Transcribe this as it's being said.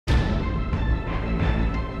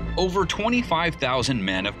Over 25,000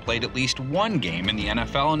 men have played at least one game in the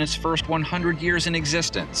NFL in its first 100 years in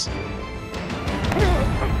existence.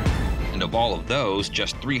 And of all of those,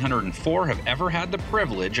 just 304 have ever had the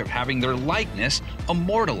privilege of having their likeness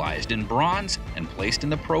immortalized in bronze and placed in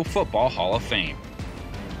the Pro Football Hall of Fame.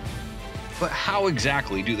 But how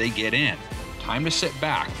exactly do they get in? Time to sit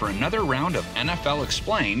back for another round of NFL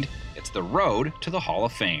Explained. It's the road to the Hall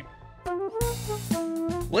of Fame.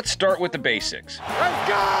 Let's start with the basics. Let's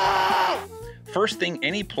go! First thing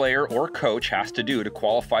any player or coach has to do to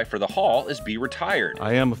qualify for the Hall is be retired.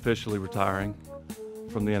 I am officially retiring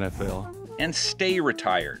from the NFL. And stay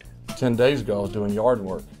retired. 10 days ago, I was doing yard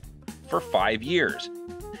work. For 5 years.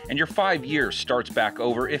 And your 5 years starts back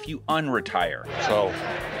over if you unretire. So,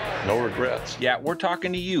 no regrets. Yeah, we're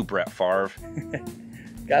talking to you, Brett Favre.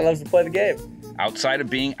 Guy loves to play the game. Outside of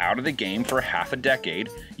being out of the game for half a decade,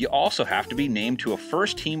 you also have to be named to a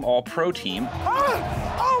first-team All-Pro team.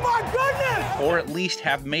 Oh my goodness! Or at least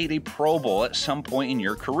have made a Pro Bowl at some point in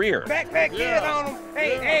your career. Back in on him.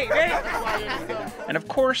 Hey. And of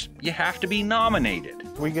course, you have to be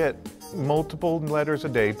nominated. We get multiple letters a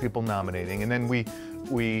day, people nominating, and then we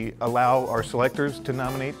allow our selectors to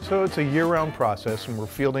nominate. So it's a year-round process, and we're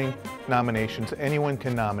fielding nominations. Anyone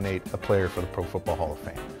can nominate a player for the Pro Football Hall of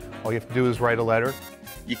Fame. All you have to do is write a letter.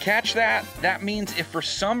 You catch that? That means if for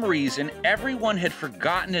some reason everyone had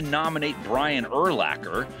forgotten to nominate Brian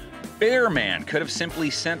Urlacher, Bearman could have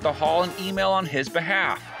simply sent the Hall an email on his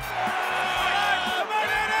behalf.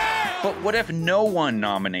 But what if no one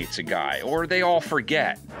nominates a guy, or they all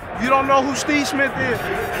forget? You don't know who Steve Smith is.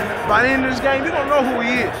 By the end of this game, you don't know who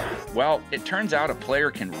he is. Well, it turns out a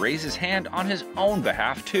player can raise his hand on his own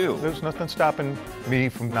behalf too. There's nothing stopping me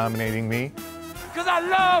from nominating me. Because I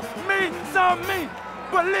love me some me.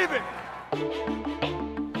 Believe it.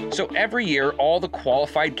 So every year, all the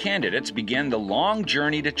qualified candidates begin the long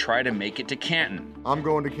journey to try to make it to Canton. I'm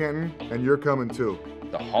going to Canton, and you're coming too.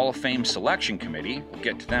 The Hall of Fame Selection Committee, we'll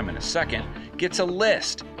get to them in a second, gets a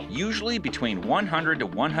list, usually between 100 to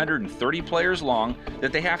 130 players long,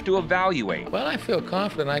 that they have to evaluate. Well, I feel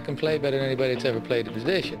confident I can play better than anybody that's ever played the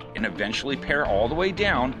position. And eventually pair all the way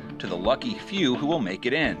down to the lucky few who will make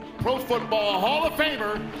it in. Pro Football Hall of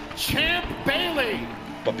Famer, Champ Bailey.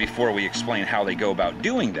 But before we explain how they go about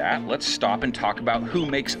doing that, let's stop and talk about who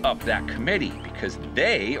makes up that committee, because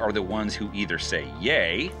they are the ones who either say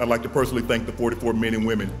yay. I'd like to personally thank the 44 men and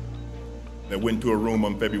women that went into a room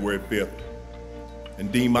on February 5th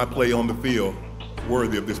and deemed my play on the field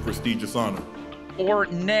worthy of this prestigious honor. Or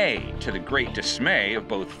nay, to the great dismay of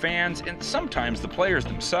both fans and sometimes the players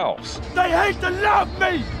themselves. They hate to love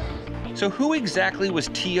me! So who exactly was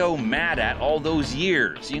T.O. mad at all those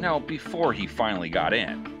years, before he finally got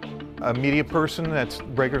in? A media person that's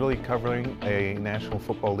regularly covering a National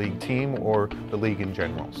Football League team or the league in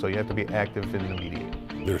general. So you have to be active in the media.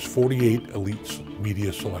 There's 48 elite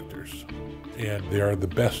media selectors, and they are the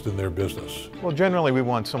best in their business. Well, generally we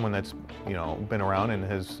want someone that's, been around and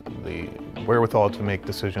has the wherewithal to make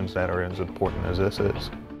decisions that are as important as this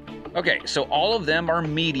is. Okay, so all of them are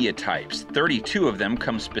media types. 32 of them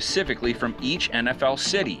come specifically from each NFL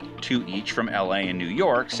city, 2 each from LA and New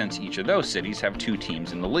York, since each of those cities have 2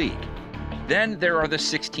 teams in the league. Then there are the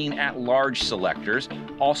 16 at-large selectors,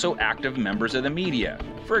 also active members of the media.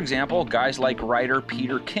 For example, guys like writer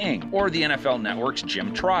Peter King or the NFL Network's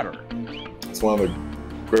Jim Trotter. It's one of the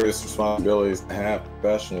greatest responsibilities to have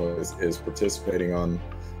professionally is participating on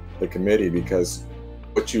the committee, because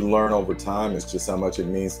what you learn over time is just how much it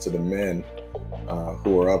means to the men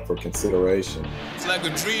who are up for consideration. It's like a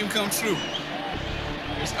dream come true.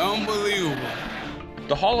 It's unbelievable.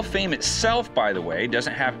 The Hall of Fame itself, by the way,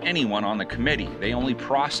 doesn't have anyone on the committee. They only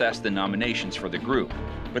process the nominations for the group.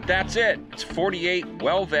 But that's it. It's 48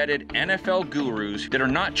 well-vetted NFL gurus that are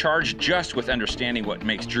not charged just with understanding what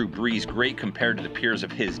makes Drew Brees great compared to the peers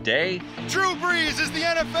of his day. Drew Brees is the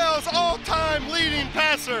NFL's all-time leading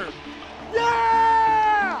passer.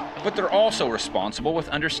 Yeah! But they're also responsible with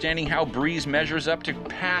understanding how Brees measures up to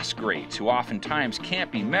pass greats, who oftentimes can't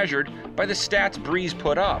be measured by the stats Brees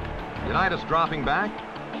put up. Unitas dropping back,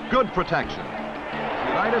 good protection.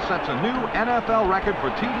 Unitas sets a new NFL record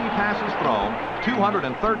for TD passes thrown,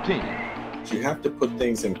 213. You have to put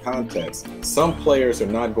things in context. Some players are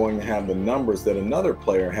not going to have the numbers that another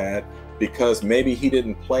player had because maybe he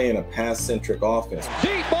didn't play in a pass-centric offense.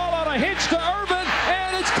 Deep ball on a hitch to Urban,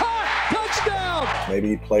 and it's caught! Touchdown! Maybe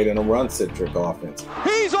he played in a run-centric offense.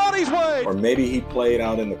 He's on his way! Or maybe he played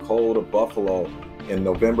out in the cold of Buffalo in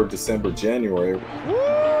November, December, January.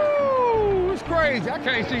 Woo! It's crazy. I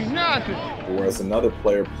can't see nothing. Whereas another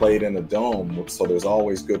player played in a dome, so there's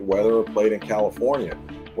always good weather, or played in California.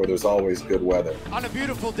 where there's always good weather. On a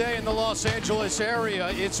beautiful day in the Los Angeles area,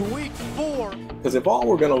 it's week 4. Because if all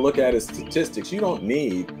we're going to look at is statistics, you don't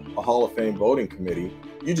need a Hall of Fame voting committee.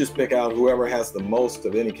 You just pick out whoever has the most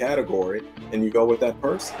of any category, and you go with that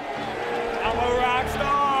person. I'm a rock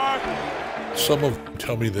star! Some of them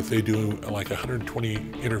tell me that they do like 120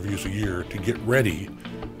 interviews a year to get ready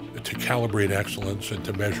to calibrate excellence and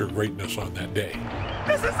to measure greatness on that day.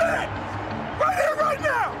 This is it! Right here, right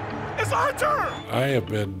now! It's our turn! I have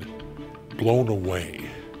been blown away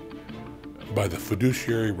by the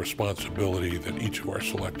fiduciary responsibility that each of our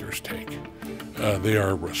selectors take. They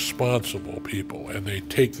are responsible people, and they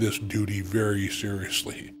take this duty very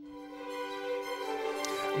seriously.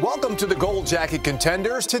 Welcome to the Gold Jacket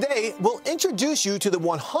Contenders. Today, we'll introduce you to the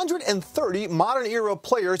 130 modern-era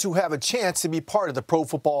players who have a chance to be part of the Pro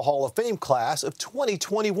Football Hall of Fame class of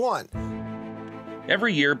 2021.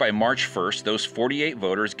 Every year by March 1st, those 48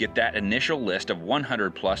 voters get that initial list of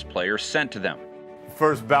 100-plus players sent to them.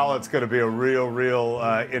 First ballot's going to be a real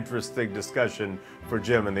interesting discussion for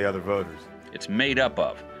Jim and the other voters. It's made up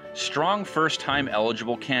of strong first-time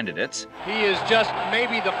eligible candidates. He is just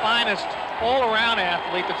maybe the finest all-around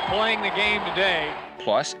athlete that's playing the game today.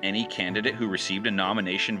 Plus any candidate who received a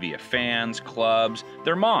nomination via fans, clubs,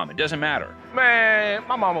 their mom, it doesn't matter. Man,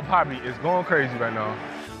 my mama probably is going crazy right now.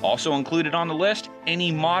 Also included on the list,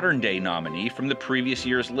 any modern-day nominee from the previous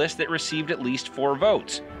year's list that received at least 4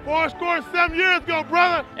 votes. 4 scores 7 years ago,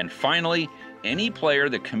 brother! And finally, any player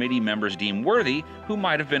the committee members deem worthy who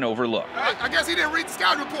might have been overlooked. I guess he didn't read the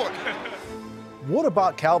scout report. What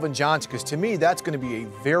about Calvin Johnson? Because to me, that's going to be a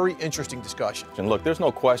very interesting discussion. And look, there's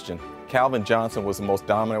no question. Calvin Johnson was the most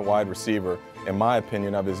dominant wide receiver, in my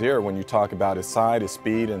opinion, of his era when you talk about his size, his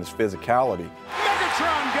speed, and his physicality.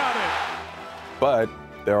 Megatron got it! But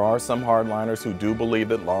there are some hardliners who do believe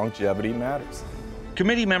that longevity matters.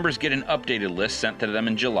 Committee members get an updated list sent to them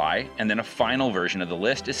in July, and then a final version of the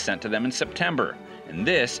list is sent to them in September. And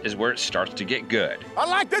this is where it starts to get good. I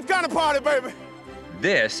like this kind of party, baby!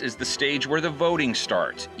 This is the stage where the voting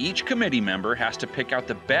starts. Each committee member has to pick out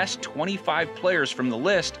the best 25 players from the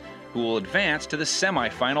list who will advance to the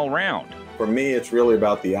semifinal round. For me, it's really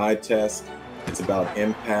about the eye test. It's about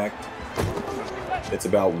impact. It's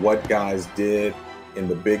about what guys did in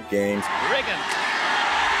the big games. Riggin.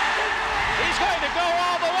 He's going to go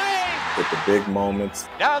all the way. With the big moments.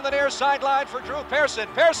 Down the near sideline for Drew Pearson.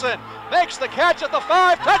 Pearson makes the catch at the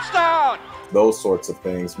 5, touchdown. Those sorts of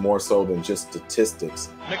things, more so than just statistics.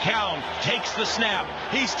 McCown takes the snap.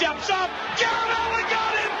 He steps up. Garrett Allen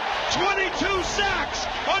got him. 22 sacks.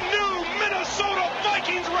 A new Minnesota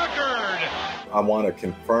Vikings record. I want to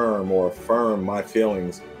confirm or affirm my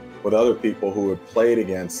feelings with other people who have played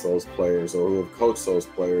against those players or who have coached those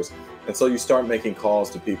players. And so you start making calls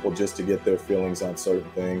to people just to get their feelings on certain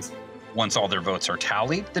things. Once all their votes are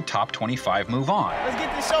tallied, the top 25 move on. Let's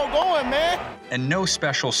get this show going, man! And no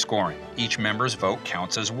special scoring. Each member's vote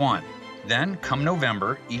counts as 1. Then, come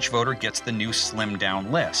November, each voter gets the new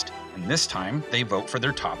slimmed-down list. And this time, they vote for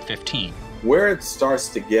their top 15. Where it starts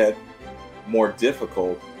to get more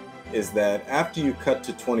difficult is that after you cut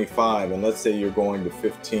to 25, and let's say you're going to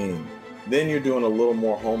 15, then you're doing a little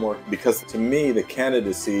more homework, because to me, the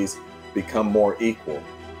candidacies become more equal.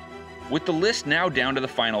 With the list now down to the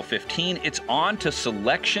final 15, it's on to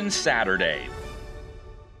Selection Saturday.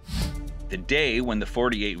 The day when the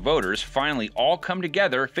 48 voters finally all come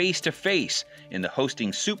together face-to-face in the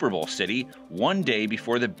hosting Super Bowl city one day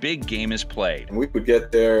before the big game is played. And we would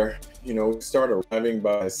get there, we start arriving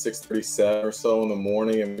by 6:37 or so in the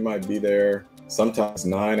morning, and we might be there sometimes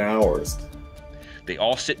 9 hours. They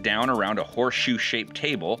all sit down around a horseshoe-shaped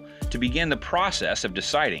table to begin the process of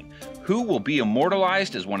deciding who will be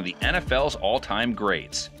immortalized as one of the NFL's all-time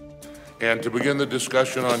greats. And to begin the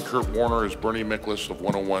discussion on Kurt Warner is Bernie Miklasz of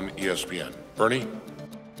 101 ESPN. Bernie?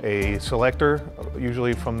 A selector,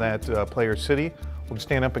 usually from that player's city, will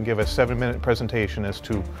stand up and give a 7-minute presentation as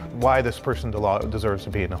to why this person deserves to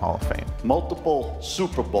be in the Hall of Fame. Multiple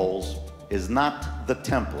Super Bowls is not the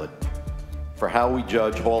template for how we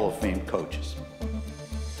judge Hall of Fame coaches.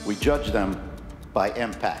 We judge them by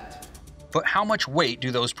impact. But how much weight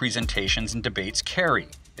do those presentations and debates carry?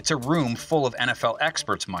 It's a room full of NFL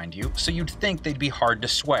experts, mind you, so you'd think they'd be hard to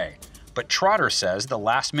sway. But Trotter says the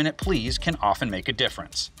last-minute pleas can often make a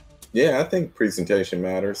difference. Yeah, I think presentation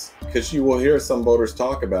matters, because you will hear some voters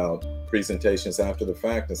talk about presentations after the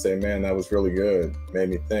fact and say, man, that was really good, made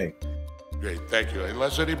me think. Great, thank you.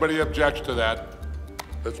 Unless anybody objects to that,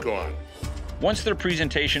 let's go on. Once their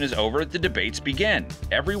presentation is over, the debates begin.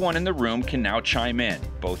 Everyone in the room can now chime in,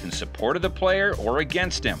 both in support of the player or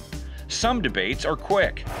against him. Some debates are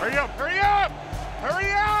quick. Hurry up, hurry up,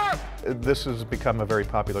 hurry up! This has become a very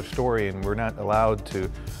popular story, and we're not allowed to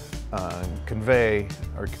convey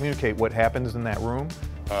or communicate what happens in that room.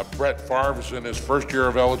 Brett Favre's in his first year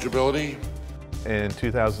of eligibility. In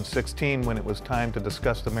 2016, when it was time to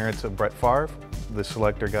discuss the merits of Brett Favre, the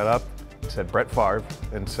selector got up, said Brett Favre,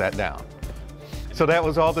 and sat down. So that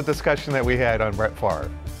was all the discussion that we had on Brett Favre.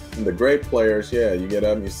 The great players, yeah, you get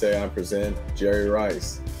up and you say, I present Jerry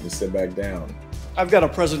Rice. You sit back down. I've got a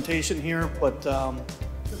presentation here, but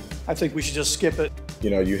I think we should just skip it. You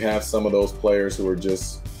know, you have some of those players who are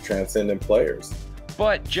just transcendent players.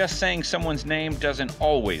 But just saying someone's name doesn't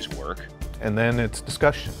always work. And then it's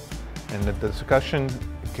discussion. And the discussion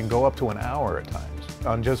can go up to an hour at times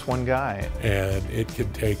on just one guy. And it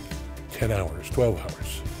can take 10 hours, 12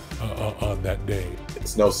 hours on that day.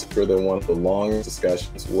 It's no secret that one of the longest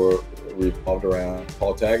discussions revolved around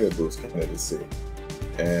Paul Tagliabue's candidacy.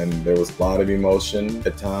 And there was a lot of emotion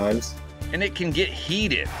at times. And it can get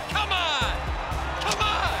heated. Come on! Come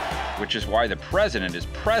on! Which is why the president is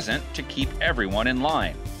present to keep everyone in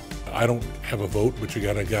line. I don't have a vote, but you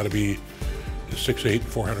gotta be 6'8",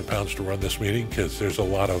 400 pounds to run this meeting, because there's a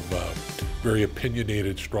lot of very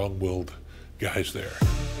opinionated, strong-willed guys there.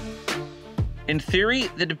 In theory,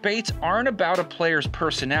 the debates aren't about a player's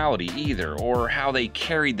personality either, or how they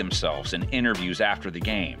carried themselves in interviews after the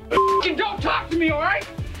game. Don't talk to me, all right?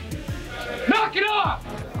 Knock it off!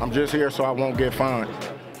 I'm just here so I won't get fined.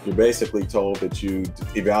 You're basically told that you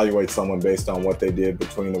evaluate someone based on what they did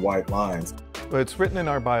between the white lines. It's written in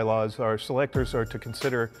our bylaws. Our selectors are to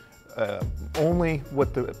consider only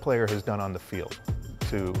what the player has done on the field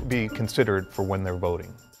to be considered for when they're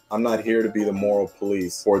voting. I'm not here to be the moral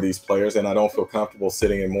police for these players, and I don't feel comfortable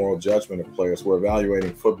sitting in moral judgment of players. We're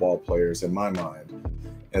evaluating football players in my mind.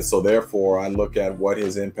 And so therefore, I look at what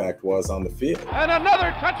his impact was on the field. And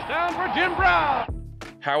another touchdown for Jim Brown.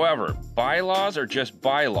 However, bylaws are just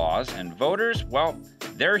bylaws, and voters, well,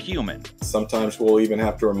 they're human. Sometimes we'll even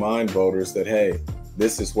have to remind voters that, hey,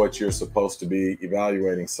 this is what you're supposed to be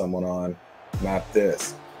evaluating someone on, not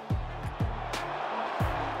this.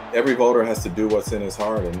 Every voter has to do what's in his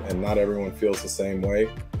heart, and not everyone feels the same way.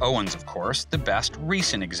 Owens, of course, the best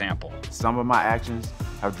recent example. Some of my actions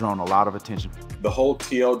have drawn a lot of attention. The whole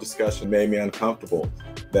TO discussion made me uncomfortable,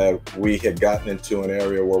 that we had gotten into an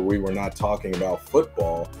area where we were not talking about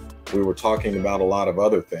football, we were talking about a lot of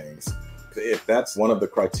other things. If that's one of the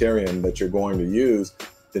criterion that you're going to use,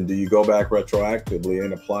 then do you go back retroactively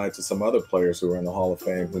and apply it to some other players who are in the Hall of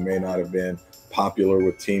Fame who may not have been popular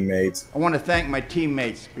with teammates? I want to thank my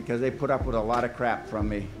teammates because they put up with a lot of crap from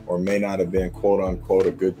me. Or may not have been, quote unquote,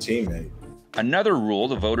 a good teammate. Another rule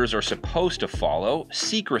the voters are supposed to follow,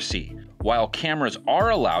 secrecy. While cameras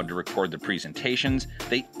are allowed to record the presentations,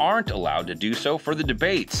 they aren't allowed to do so for the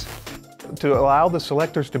debates. To allow the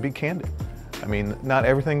selectors to be candid. I mean, not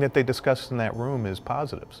everything that they discuss in that room is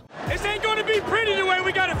positives. This ain't going to be pretty the way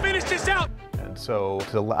we got to finish this out. And so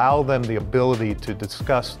to allow them the ability to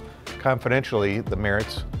discuss confidentially the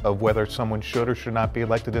merits of whether someone should or should not be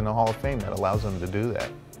elected in the Hall of Fame, that allows them to do that.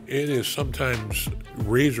 It is sometimes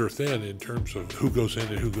razor thin in terms of who goes in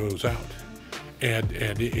and who goes out. And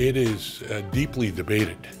it is deeply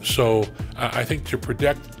debated. So I think to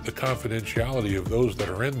protect the confidentiality of those that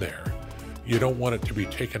are in there, you don't want it to be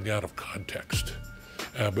taken out of context.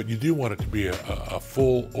 But you do want it to be a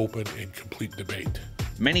full, open, and complete debate.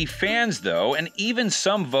 Many fans, though, and even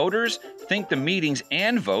some voters, think the meetings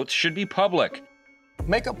and votes should be public.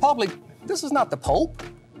 Make it public. This is not the Pope.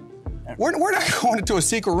 We're not going into a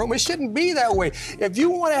secret room. It shouldn't be that way. If you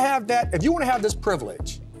want to have that, if you want to have this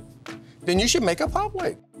privilege, then you should make it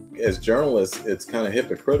public. As journalists, it's kind of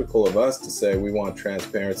hypocritical of us to say we want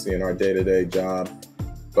transparency in our day-to-day job,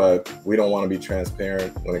 but we don't want to be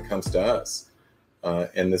transparent when it comes to us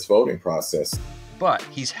in this voting process. But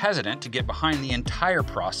he's hesitant to get behind the entire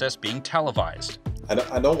process being televised.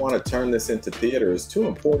 I don't want to turn this into theater. It's too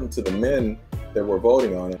important to the men that we're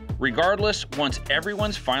voting on it. Regardless, once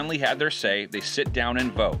everyone's finally had their say, they sit down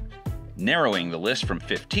and vote, narrowing the list from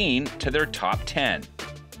 15 to their top 10.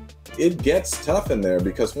 It gets tough in there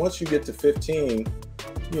because once you get to 15,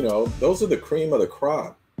 you know, those are the cream of the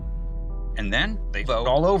crop. And then they vote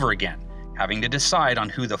all over again, having to decide on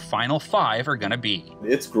who the final 5 are going to be.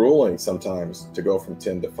 It's grueling sometimes to go from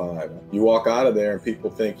 10 to 5. You walk out of there and people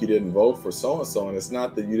think you didn't vote for so-and-so, and it's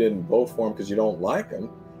not that you didn't vote for them because you don't like them.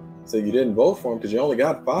 So you didn't vote for them because you only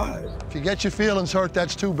got 5. If you get your feelings hurt,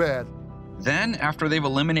 that's too bad. Then, after they've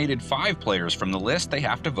eliminated 5 players from the list, they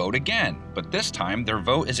have to vote again. But this time, their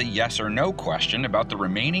vote is a yes or no question about the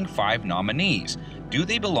remaining 5 nominees. Do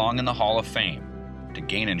they belong in the Hall of Fame? To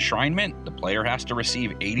gain enshrinement, the player has to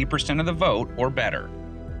receive 80% of the vote or better.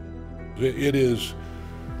 It is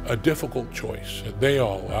a difficult choice. And they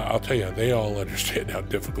all, I'll tell you, they all understand how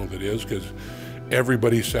difficult it is because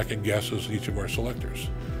everybody second guesses each of our selectors.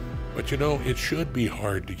 But you know, it should be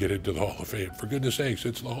hard to get into the Hall of Fame. For goodness sakes,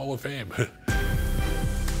 it's the Hall of Fame.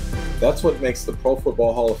 That's what makes the Pro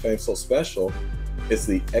Football Hall of Fame so special, is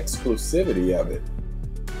the exclusivity of it.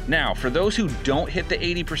 Now, for those who don't hit the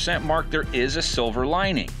 80% mark, there is a silver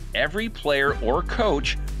lining. Every player or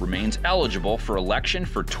coach remains eligible for election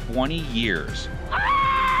for 20 years.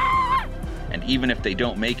 And even if they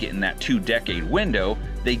don't make it in that 2-decade window,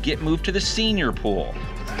 they get moved to the senior pool.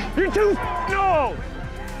 You're too old!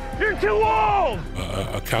 You're too old!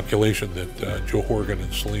 A calculation that Joe Horgan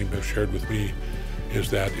and Salim have shared with me is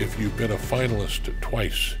that if you've been a finalist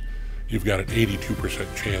twice, you've got an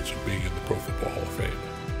 82% chance of being in the Pro Football Hall of Fame.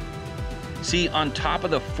 See, on top of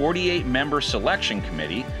the 48-member selection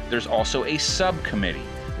committee, there's also a subcommittee,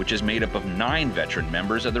 which is made up of 9 veteran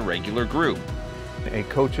members of the regular group. A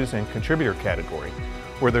coaches and contributor category,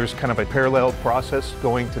 where there's kind of a parallel process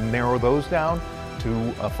going to narrow those down to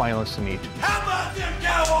a finalist in each. How about them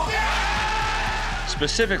Cowboys?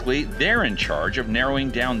 Specifically, they're in charge of narrowing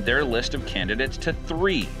down their list of candidates to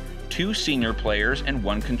 3, 2 senior players and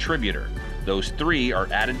 1 contributor. Those 3 are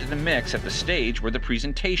added to the mix at the stage where the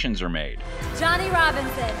presentations are made. Johnny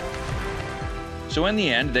Robinson. So in the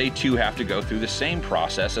end, they too have to go through the same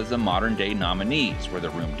process as the modern-day nominees, where the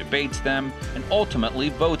room debates them and ultimately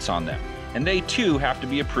votes on them. And they too have to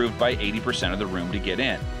be approved by 80% of the room to get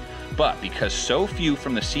in. But because so few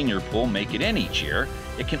from the senior pool make it in each year,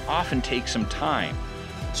 it can often take some time.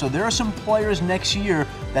 So there are some players next year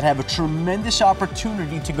that have a tremendous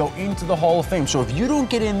opportunity to go into the Hall of Fame. So if you don't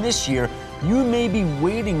get in this year, you may be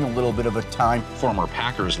waiting a little bit of a time. Former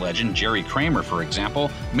Packers legend Jerry Kramer, for example,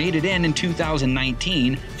 made it in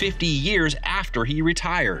 2019, 50 years after he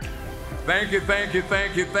retired. Thank you, thank you,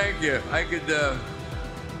 thank you, thank you. I could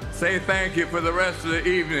say thank you for the rest of the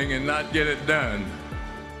evening and not get it done.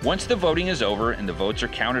 Once the voting is over and the votes are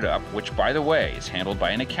counted up, which by the way is handled by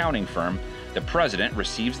an accounting firm, the president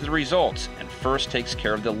receives the results and first takes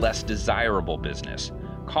care of the less desirable business,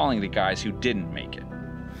 calling the guys who didn't make it.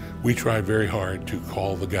 We try very hard to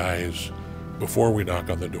call the guys before we knock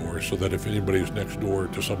on the door so that if anybody's next door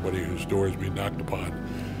to somebody whose door is being knocked upon,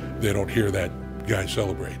 they don't hear that guy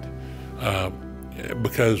celebrate.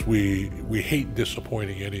 Because we hate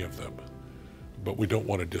disappointing any of them, but we don't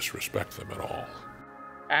want to disrespect them at all.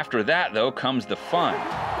 After that, though, comes the fun.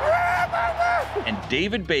 And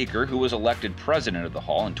David Baker, who was elected president of the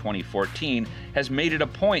Hall in 2014, has made it a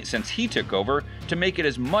point since he took over to make it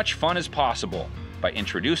as much fun as possible by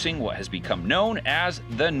introducing what has become known as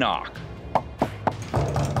the knock.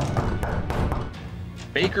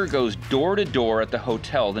 Baker goes door to door at the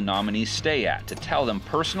hotel the nominees stay at to tell them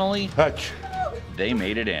personally Hutch, they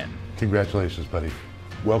made it in. Congratulations, buddy.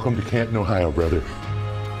 Welcome to Canton, Ohio, brother.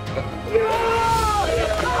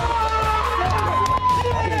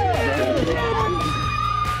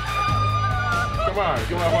 Come on.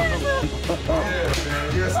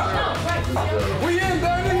 Yes, sir. We in,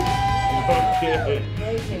 baby. Okay.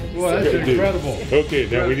 Well, that's incredible. Okay,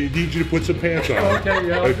 now we need you to put some pants on. Okay,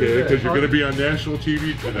 yeah. Okay, because you're going to be on national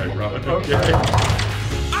TV tonight, Ron. Okay.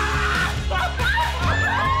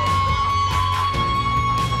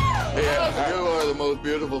 Yeah, you are the most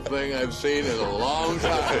beautiful thing I've seen in a long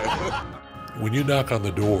time. When you knock on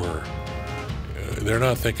the door, they're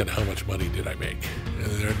not thinking, how much money did I make?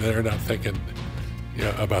 They're not thinking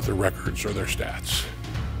about their records or their stats.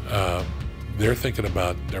 They're thinking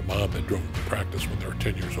about their mom that drove them to practice when they were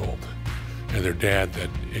 10 years old, and their dad that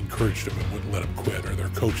encouraged them and wouldn't let them quit, or their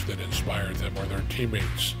coach that inspired them, or their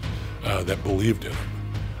teammates that believed in them.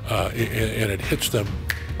 And it hits them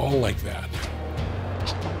all like that.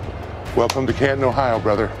 Welcome to Canton, Ohio,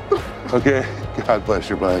 brother. Okay, God bless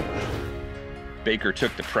you, buddy. Baker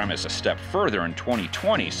took the premise a step further in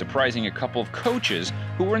 2020, surprising a couple of coaches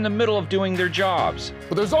who were in the middle of doing their jobs.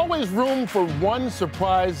 But there's always room for one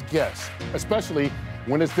surprise guest, especially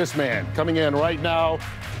when it's this man coming in right now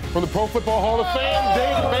from the Pro Football Hall of Fame,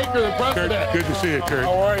 David Baker, the president. Good to see you, Kurt.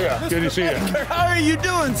 How are you? Good to see you. How are you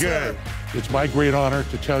doing, sir? Good. It's my great honor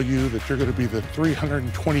to tell you that you're going to be the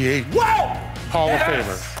 328th Hall of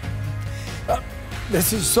Famer.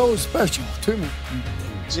 This is so special to me.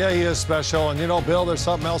 Yeah, he is special. And you know, Bill, there's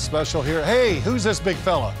something else special here. Hey, who's this big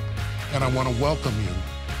fella? And I want to welcome you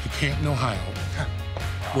to Canton, Ohio,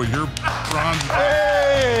 where your bronze,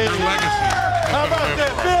 your legacy. How about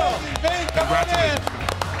that, Congratulations.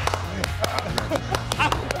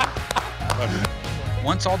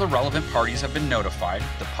 Once all the relevant parties have been notified,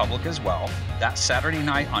 the public as well, that Saturday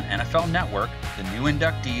night on NFL Network, the new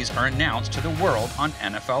inductees are announced to the world on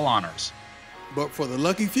NFL Honors. But for the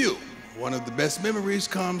lucky few, one of the best memories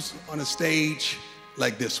comes on a stage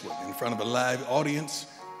like this one, in front of a live audience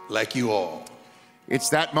like you all. It's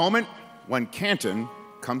that moment when Canton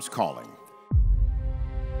comes calling.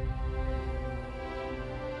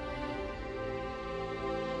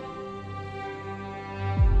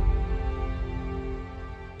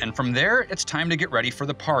 And from there, it's time to get ready for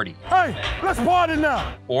the party. Hey, let's party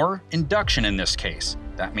now! Or induction in this case.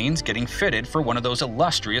 That means getting fitted for one of those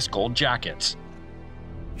illustrious gold jackets.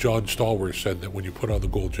 John Stallworth said that when you put on the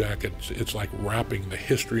gold jacket, it's like wrapping the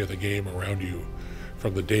history of the game around you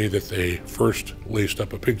from the day that they first laced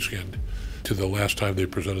up a pigskin to the last time they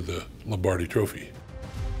presented the Lombardi Trophy.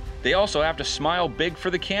 They also have to smile big for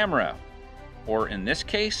the camera, or in this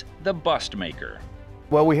case, the bust maker.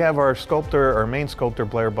 Well, we have our sculptor, our main sculptor,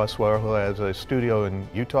 Blair Buswell, who has a studio in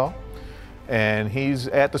Utah. And he's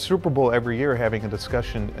at the Super Bowl every year having a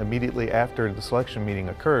discussion immediately after the selection meeting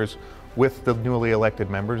occurs with the newly elected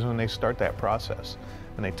members, and they start that process.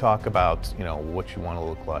 And they talk about, you know, what you want to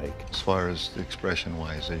look like. As far as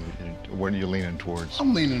expression-wise, what are you leaning towards?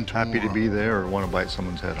 I'm leaning towards... Happy to be there or want to bite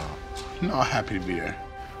someone's head off? No, happy to be there.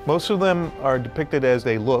 Most of them are depicted as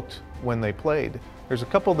they looked when they played. There's a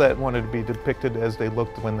couple that wanted to be depicted as they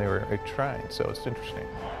looked when they were trying, so it's interesting.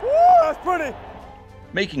 Woo, that's pretty!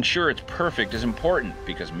 Making sure it's perfect is important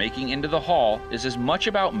because making into the Hall is as much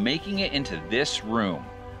about making it into this room,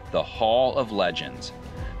 the Hall of Legends.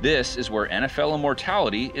 This is where NFL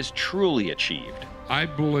immortality is truly achieved. I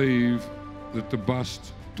believe that the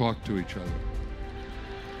busts talk to each other.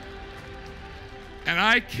 And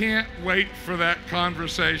I can't wait for that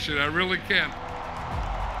conversation. I really can't.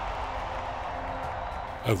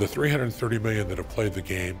 Of the 330 million that have played the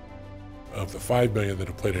game, of the 5 million that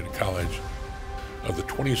have played it in college, of the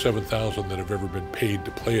 27,000 that have ever been paid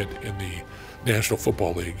to play it in the National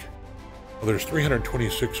Football League, well, there's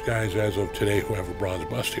 326 guys as of today who have a bronze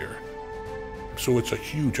bust here. So it's a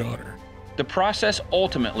huge honor. The process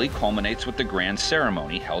ultimately culminates with the grand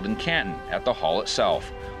ceremony held in Canton at the Hall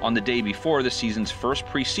itself on the day before the season's first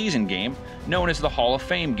preseason game, known as the Hall of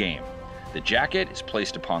Fame game. The jacket is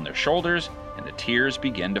placed upon their shoulders and the tears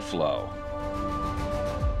begin to flow.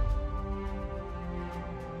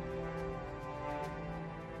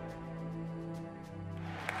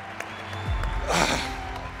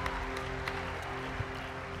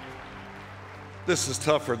 This is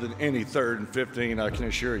tougher than any 3rd and 15, I can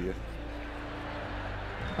assure you.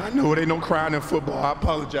 I know it ain't no crying in football. I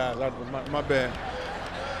apologize. My bad.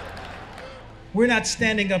 We're not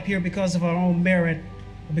standing up here because of our own merit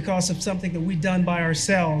or because of something that we've done by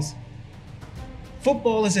ourselves.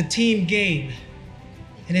 Football is a team game,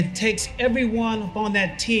 and it takes everyone on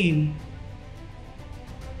that team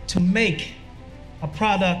to make a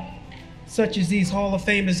product such as these Hall of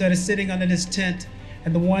Famers that are sitting under this tent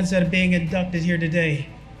and the ones that are being inducted here today.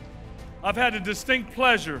 I've had the distinct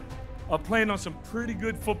pleasure of playing on some pretty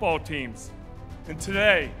good football teams. And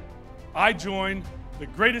today, I joined the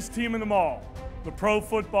greatest team in them all, the Pro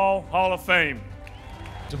Football Hall of Fame.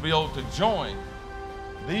 To be able to join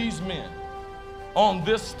these men on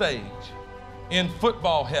this stage in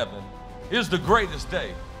football heaven is the greatest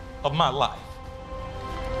day of my life.